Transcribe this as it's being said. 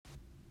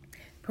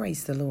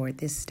Praise the Lord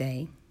this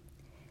day.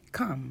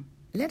 Come,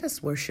 let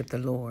us worship the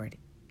Lord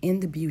in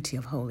the beauty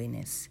of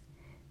holiness.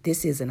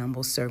 This is an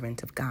humble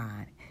servant of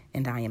God,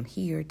 and I am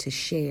here to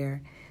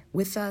share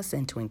with us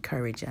and to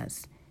encourage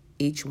us,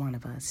 each one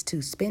of us,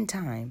 to spend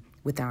time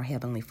with our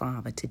Heavenly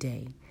Father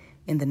today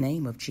in the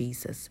name of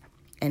Jesus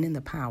and in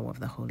the power of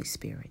the Holy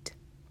Spirit.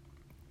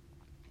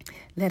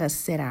 Let us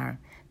set our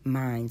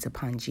minds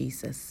upon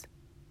Jesus.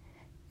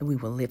 We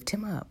will lift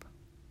him up.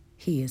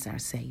 He is our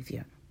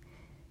Savior.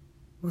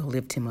 We'll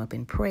lift him up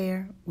in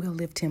prayer. We'll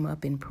lift him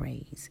up in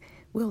praise.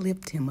 We'll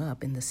lift him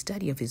up in the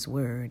study of his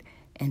word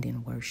and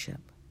in worship.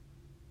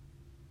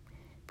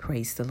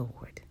 Praise the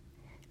Lord.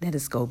 Let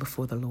us go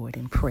before the Lord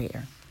in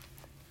prayer.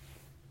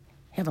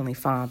 Heavenly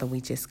Father,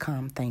 we just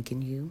come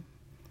thanking you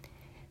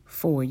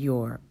for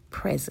your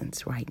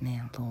presence right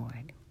now,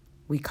 Lord.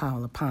 We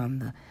call upon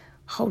the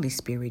Holy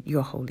Spirit,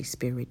 your Holy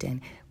Spirit, and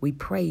we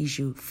praise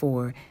you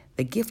for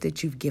the gift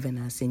that you've given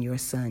us in your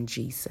Son,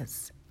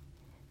 Jesus.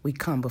 We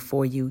come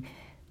before you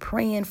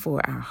praying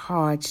for our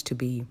hearts to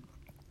be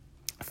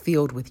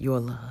filled with your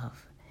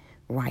love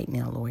right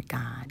now, Lord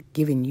God,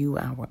 giving you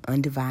our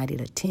undivided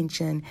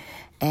attention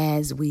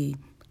as we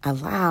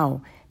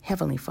allow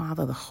Heavenly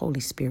Father, the Holy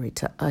Spirit,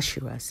 to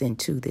usher us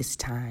into this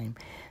time,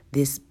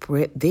 this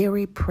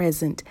very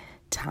present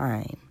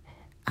time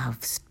of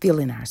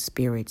filling our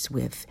spirits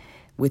with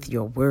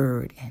your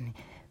word and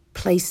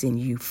placing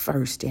you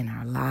first in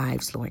our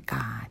lives, Lord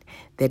God,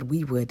 that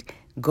we would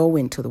go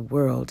into the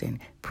world and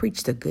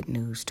preach the good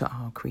news to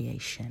all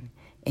creation.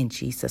 In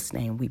Jesus'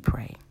 name we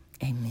pray.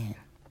 Amen.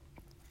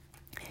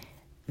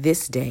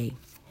 This day,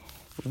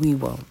 we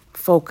will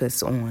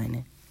focus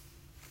on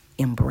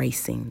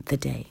embracing the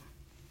day.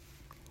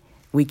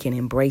 We can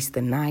embrace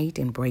the night,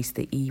 embrace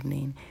the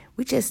evening.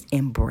 We just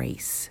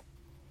embrace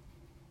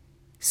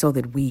so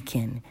that we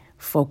can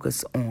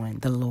focus on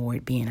the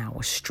Lord being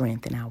our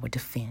strength and our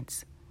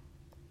defense.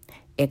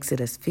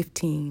 Exodus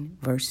 15,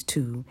 verse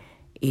 2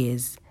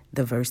 is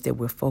the verse that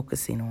we're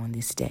focusing on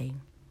this day.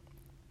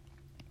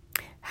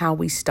 How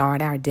we start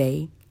our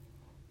day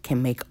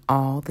can make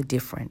all the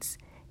difference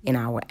in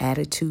our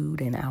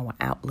attitude and our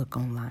outlook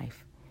on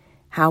life.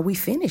 How we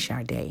finish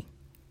our day,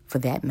 for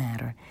that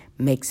matter,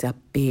 makes a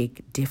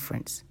big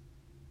difference.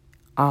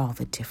 All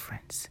the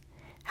difference.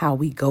 How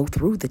we go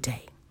through the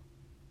day.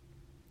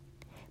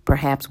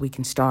 Perhaps we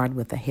can start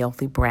with a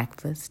healthy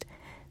breakfast,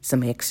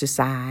 some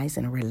exercise,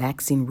 and a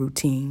relaxing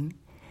routine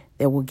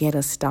that will get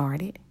us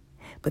started.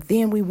 But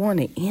then we want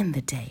to end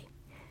the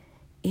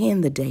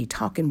day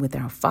talking with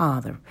our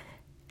Father,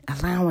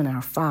 allowing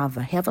our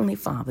Father, Heavenly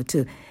Father,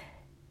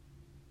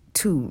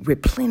 to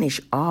replenish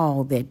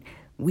all that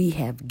we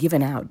have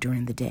given out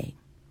during the day.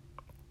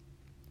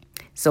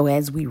 So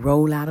as we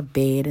roll out of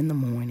bed in the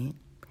morning,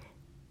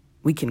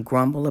 we can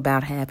grumble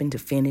about having to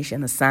finish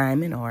an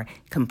assignment or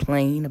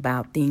complain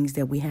about things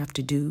that we have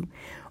to do,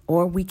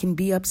 or we can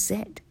be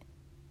upset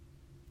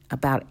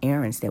about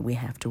errands that we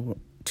have to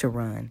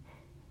run.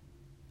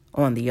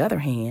 On the other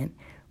hand,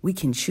 we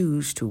can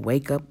choose to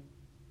wake up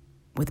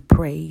with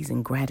praise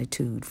and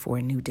gratitude for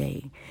a new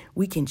day.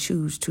 We can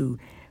choose to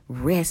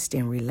rest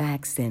and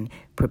relax and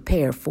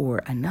prepare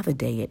for another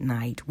day at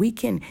night. We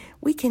can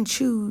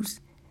choose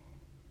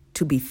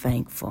to be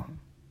thankful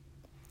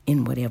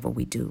in whatever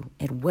we do,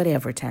 at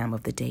whatever time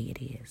of the day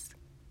it is.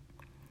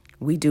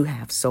 We do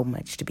have so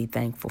much to be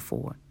thankful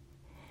for.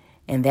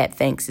 And that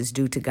thanks is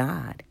due to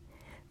God,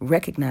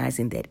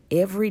 recognizing that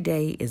every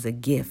day is a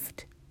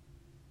gift.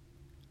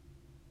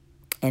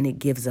 And it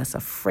gives us a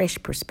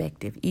fresh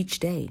perspective. Each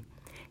day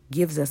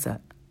gives us a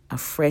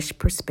fresh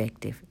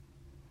perspective.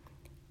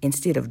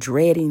 Instead of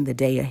dreading the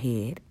day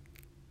ahead,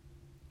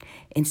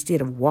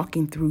 instead of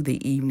walking through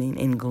the evening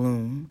in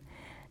gloom,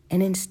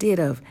 and instead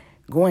of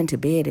going to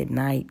bed at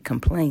night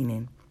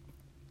complaining,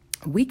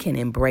 we can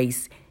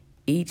embrace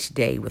each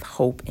day with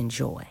hope and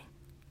joy.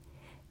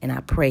 And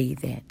I pray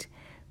that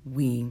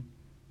we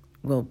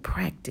will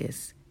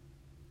practice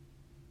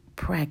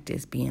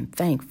being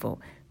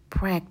thankful,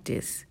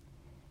 practice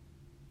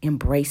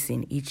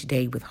embracing each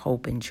day with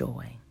hope and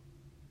joy.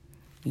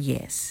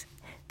 Yes,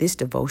 this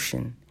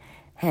devotion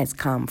has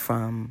come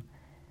from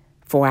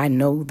For I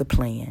Know the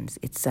Plans.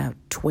 It's a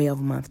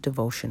 12-month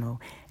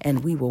devotional,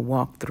 and we will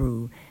walk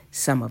through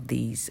some of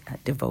these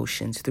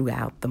devotions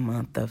throughout the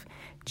month of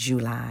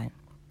July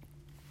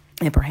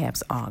and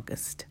perhaps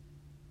August.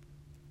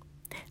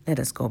 Let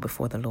us go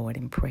before the Lord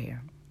in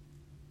prayer.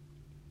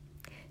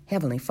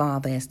 Heavenly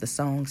Father, as the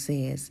song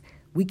says,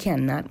 we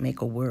cannot make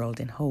a world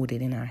and hold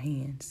it in our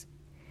hands.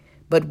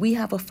 But we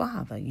have a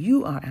Father.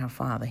 You are our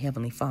Father,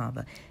 Heavenly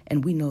Father,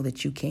 and we know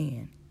that you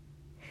can.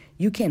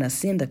 You can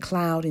ascend a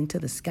cloud into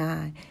the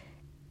sky.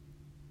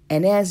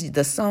 And as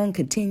the song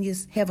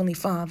continues, Heavenly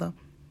Father,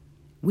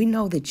 we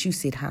know that you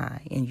sit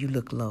high and you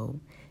look low,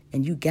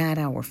 and you guide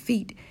our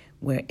feet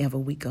wherever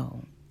we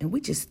go. And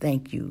we just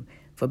thank you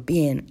for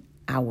being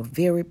our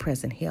very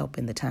present help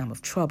in the time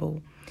of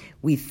trouble.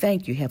 We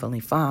thank you,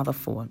 Heavenly Father,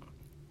 for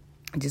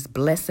just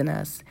blessing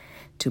us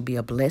to be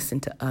a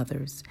blessing to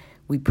others.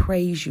 We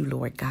praise you,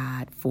 Lord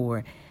God,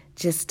 for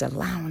just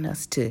allowing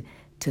us to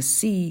to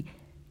see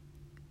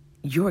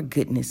your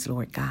goodness,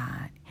 Lord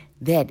God,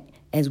 that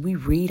as we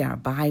read our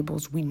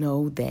Bibles, we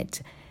know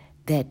that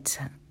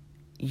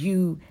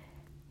you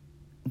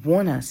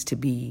want us to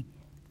be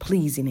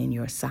pleasing in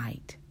your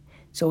sight.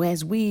 So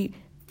as we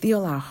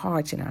fill our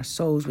hearts and our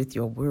souls with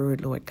your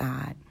word, Lord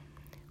God,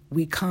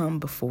 we come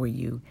before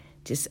you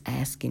just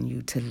asking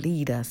you to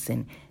lead us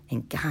and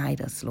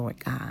guide us,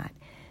 Lord God.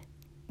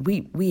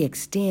 We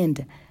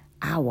extend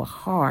our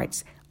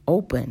hearts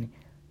open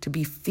to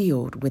be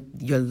filled with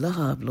your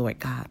love, Lord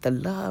God, the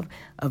love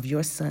of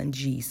your Son,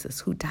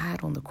 Jesus, who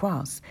died on the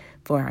cross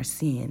for our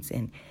sins.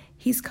 And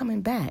he's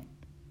coming back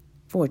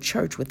for a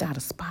church without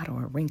a spot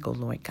or a wrinkle,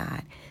 Lord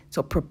God.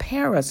 So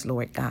prepare us,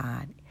 Lord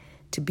God,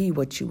 to be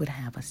what you would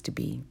have us to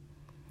be.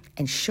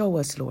 And show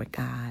us, Lord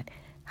God,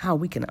 how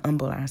we can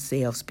humble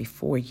ourselves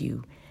before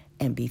you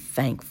and be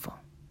thankful.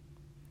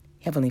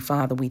 Heavenly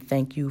Father, we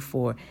thank you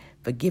for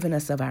forgiving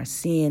us of our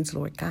sins,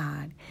 Lord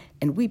God.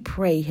 And we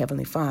pray,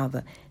 Heavenly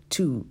Father,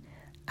 to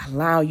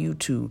allow you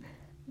to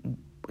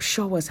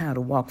show us how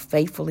to walk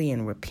faithfully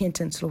in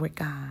repentance, Lord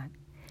God.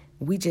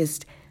 We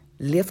just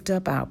lift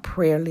up our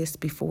prayer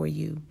list before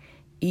you.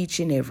 Each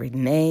and every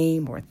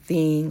name or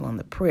thing on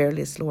the prayer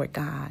list, Lord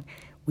God,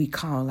 we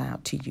call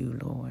out to you,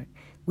 Lord.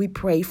 We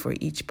pray for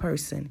each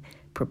person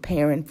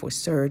preparing for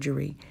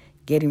surgery,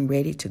 getting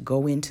ready to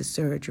go into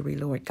surgery,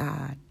 Lord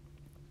God.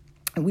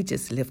 And we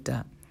just lift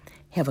up,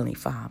 Heavenly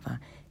Father,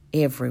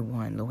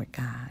 everyone, Lord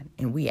God,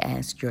 and we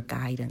ask your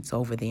guidance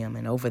over them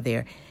and over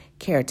their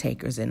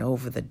caretakers and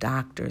over the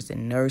doctors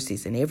and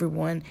nurses and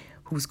everyone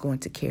who's going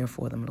to care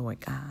for them, Lord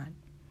God.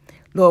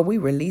 Lord, we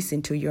release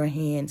into your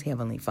hands,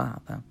 Heavenly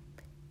Father,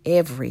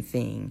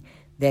 everything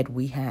that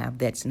we have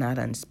that's not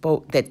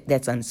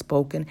that's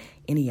unspoken,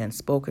 any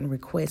unspoken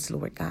requests,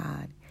 Lord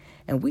God.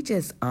 And we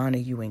just honor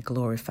you and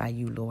glorify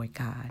you, Lord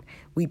God.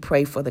 We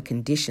pray for the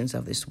conditions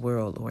of this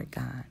world, Lord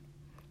God,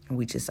 and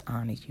we just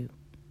honor you.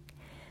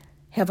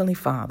 Heavenly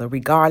Father,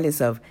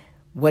 regardless of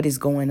what is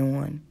going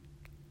on,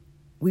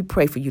 we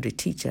pray for you to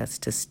teach us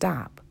to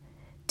stop.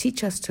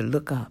 Teach us to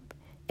look up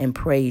and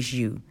praise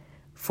you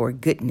for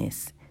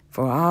goodness,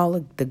 for all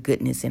of the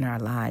goodness in our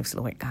lives,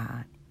 Lord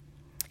God.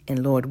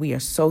 And Lord, we are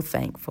so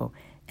thankful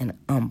and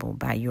humbled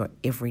by your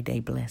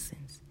everyday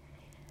blessings.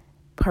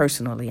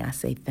 Personally, I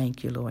say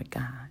thank you, Lord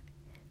God,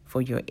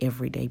 for your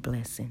everyday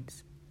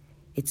blessings.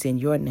 It's in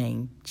your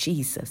name,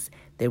 Jesus,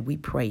 that we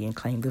pray and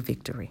claim the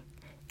victory.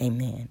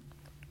 Amen.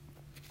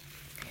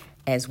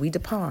 As we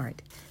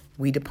depart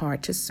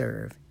to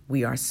serve.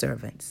 We are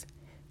servants.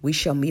 We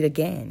shall meet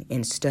again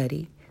in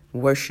study,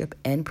 worship,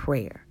 and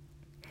prayer.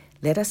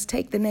 Let us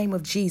take the name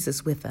of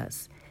Jesus with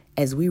us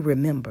as we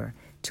remember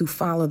to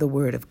follow the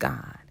word of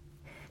God,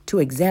 to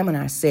examine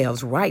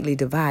ourselves, rightly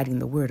dividing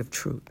the word of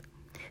truth,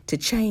 to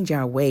change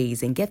our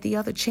ways and get the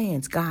other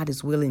chance God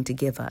is willing to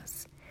give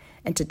us,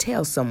 and to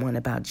tell someone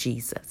about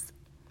Jesus.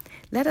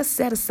 Let us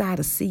set aside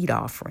a seed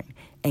offering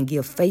and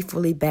give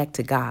faithfully back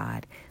to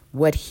God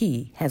what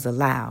he has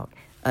allowed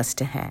us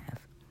to have.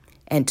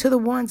 And to the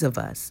ones of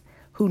us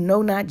who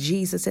know not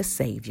Jesus as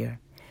Savior,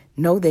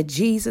 know that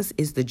Jesus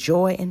is the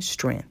joy and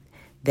strength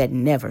that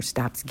never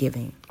stops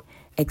giving.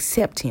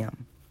 Accept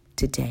him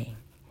today.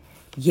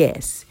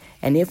 Yes,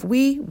 and if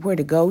we were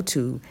to go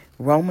to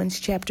Romans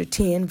chapter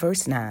 10,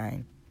 verse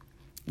 9,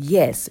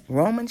 yes,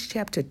 Romans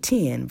chapter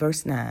 10,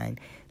 verse 9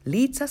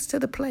 leads us to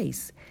the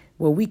place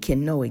where we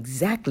can know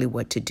exactly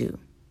what to do.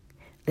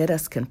 Let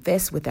us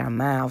confess with our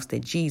mouths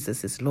that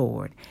Jesus is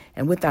Lord,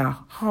 and with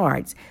our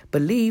hearts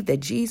believe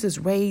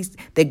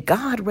that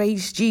God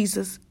raised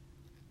Jesus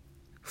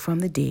from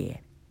the dead.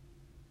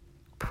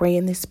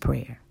 Praying this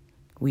prayer,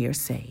 we are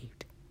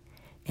saved.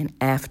 And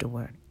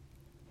afterward,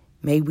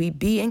 may we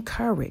be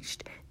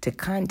encouraged to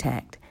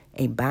contact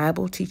a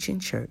Bible teaching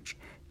church,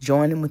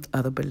 joining with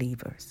other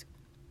believers.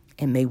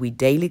 And may we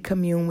daily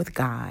commune with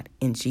God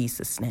in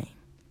Jesus' name.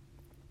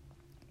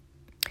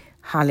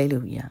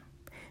 Hallelujah.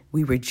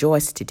 We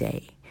rejoice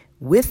today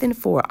with and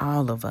for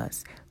all of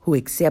us who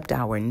accept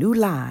our new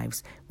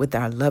lives with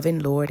our loving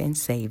Lord and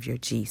Savior,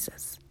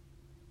 Jesus.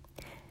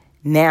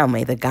 Now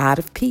may the God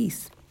of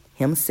peace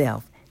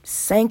himself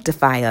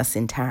sanctify us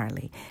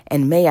entirely,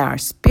 and may our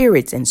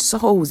spirits and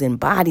souls and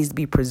bodies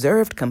be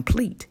preserved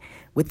complete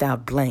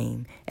without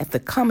blame at the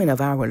coming of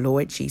our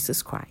Lord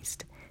Jesus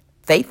Christ.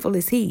 Faithful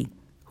is he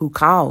who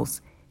calls.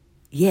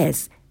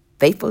 Yes,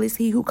 faithful is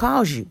he who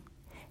calls you,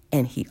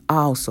 and he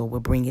also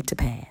will bring it to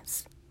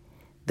pass.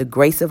 The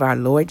grace of our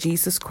Lord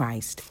Jesus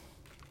Christ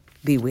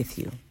be with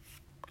you.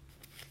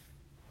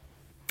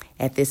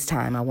 At this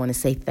time, I want to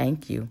say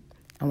thank you.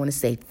 I want to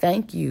say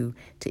thank you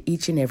to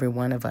each and every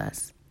one of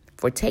us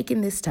for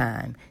taking this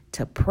time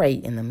to pray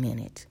in the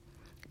minute,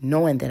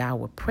 knowing that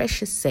our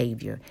precious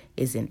Savior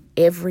is in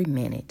every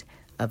minute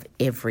of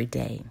every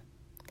day.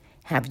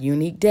 Have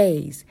unique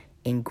days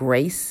in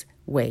grace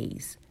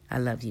ways. I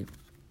love you.